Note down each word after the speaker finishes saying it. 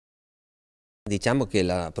Diciamo che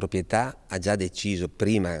la proprietà ha già deciso,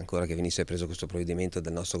 prima ancora che venisse preso questo provvedimento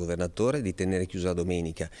dal nostro governatore, di tenere chiusa la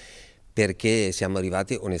domenica, perché siamo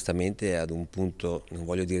arrivati onestamente ad un punto, non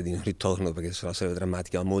voglio dire di non ritorno perché sennò sarebbe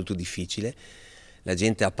drammatica, ma molto difficile. La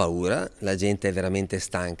gente ha paura, la gente è veramente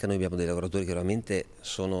stanca, noi abbiamo dei lavoratori che veramente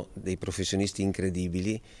sono dei professionisti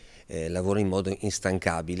incredibili, lavorano in modo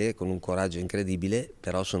instancabile, con un coraggio incredibile,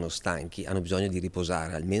 però sono stanchi, hanno bisogno di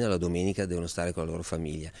riposare, almeno la domenica devono stare con la loro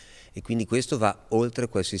famiglia e quindi questo va oltre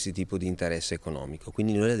qualsiasi tipo di interesse economico.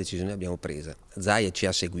 Quindi noi la decisione l'abbiamo presa. Zaia ci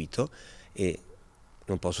ha seguito e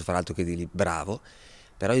non posso far altro che dirgli bravo,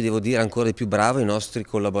 però io devo dire ancora di più bravo ai nostri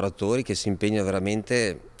collaboratori che si impegnano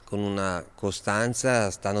veramente con una costanza,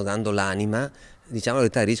 stanno dando l'anima, diciamo la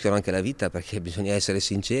verità, rischiano anche la vita perché bisogna essere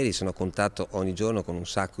sinceri, sono a contatto ogni giorno con un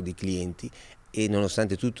sacco di clienti e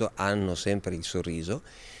nonostante tutto hanno sempre il sorriso.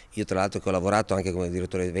 Io tra l'altro che ho lavorato anche come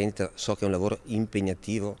direttore di vendita so che è un lavoro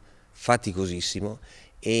impegnativo, faticosissimo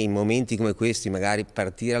e in momenti come questi magari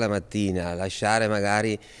partire la mattina, lasciare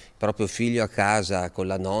magari il proprio figlio a casa con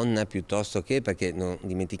la nonna piuttosto che, perché non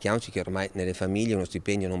dimentichiamoci che ormai nelle famiglie uno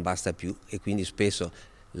stipendio non basta più e quindi spesso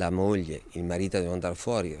la moglie, il marito devono andare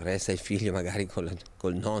fuori, resta il figlio magari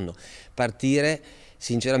col nonno. Partire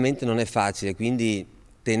sinceramente non è facile, quindi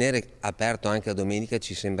tenere aperto anche la domenica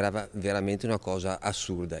ci sembrava veramente una cosa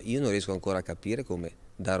assurda. Io non riesco ancora a capire come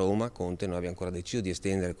da Roma Conte non abbia ancora deciso di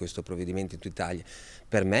estendere questo provvedimento in tutta Italia.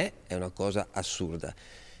 Per me è una cosa assurda.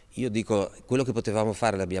 Io dico, quello che potevamo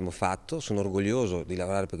fare l'abbiamo fatto, sono orgoglioso di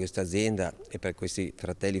lavorare per questa azienda e per questi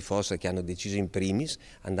fratelli Fossa che hanno deciso in primis,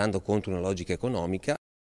 andando contro una logica economica.